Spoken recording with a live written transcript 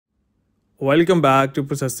Welcome back to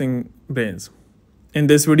Processing Brains. In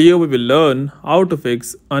this video, we will learn how to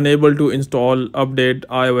fix unable to install update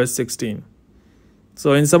iOS 16.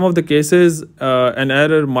 So in some of the cases, an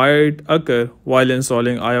error might occur while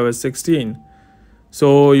installing iOS 16.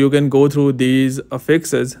 So you can go through these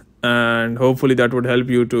fixes and hopefully that would help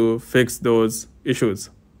you to fix those issues.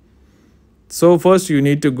 So first you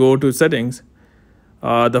need to go to settings.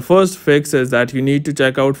 The first fix is that you need to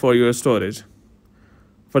check out for your storage.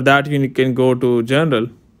 For that, you can go to General,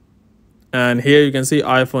 and here you can see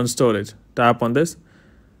iPhone storage. Tap on this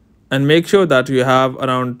and make sure that you have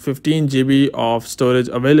around 15 GB of storage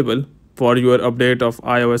available for your update of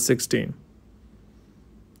iOS 16.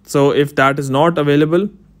 So if that is not available,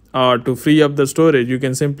 to free up the storage, you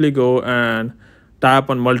can simply go and tap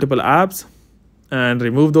on multiple apps and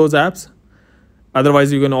remove those apps.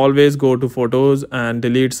 Otherwise, you can always go to photos and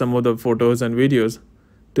delete some of the photos and videos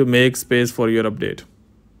to make space for your update.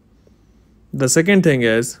 The second thing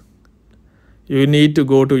is you need to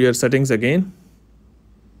go to your settings again,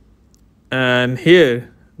 and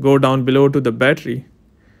here go down below to the battery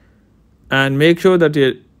and make sure that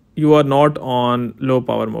you are not on low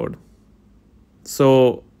power mode.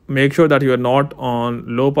 So make sure that you are not on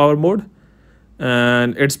low power mode,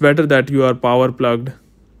 and it's better that you are power plugged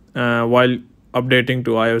while updating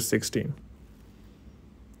to iOS 16.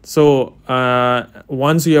 So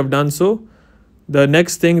once you have done so, the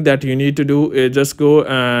next thing that you need to do is just go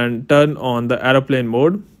and turn on the airplane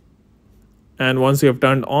mode. And once you have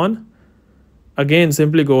turned on, again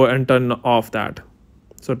simply go and turn off that.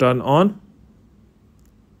 So turn on.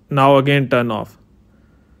 Now again turn off.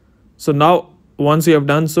 So now once you have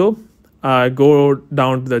done so, go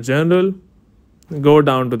down to the General, go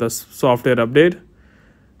down to the software update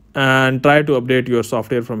and try to update your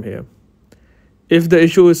software from here. If the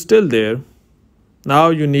issue is still there,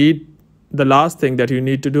 now the last thing that you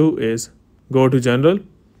need to do is go to General,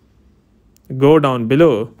 go down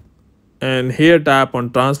below, and here tap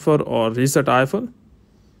on Transfer or Reset iPhone.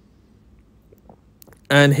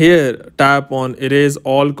 And here tap on Erase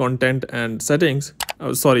All Content and Settings.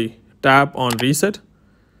 Tap on Reset.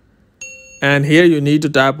 And here you need to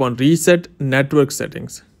tap on Reset Network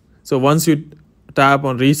Settings. So once you tap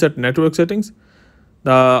on Reset Network Settings,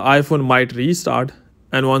 the iPhone might restart.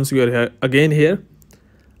 And once you are here,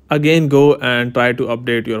 again go and try to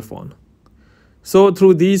update your phone. So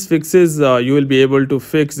through these fixes, you will be able to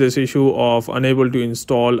fix this issue of unable to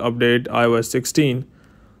install update iOS 16,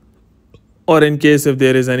 or in case if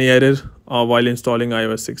there is any error while installing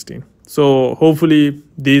iOS 16. So hopefully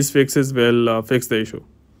these fixes will fix the issue.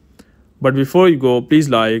 But before you go, please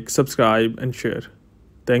like, subscribe and share.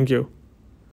 Thank you.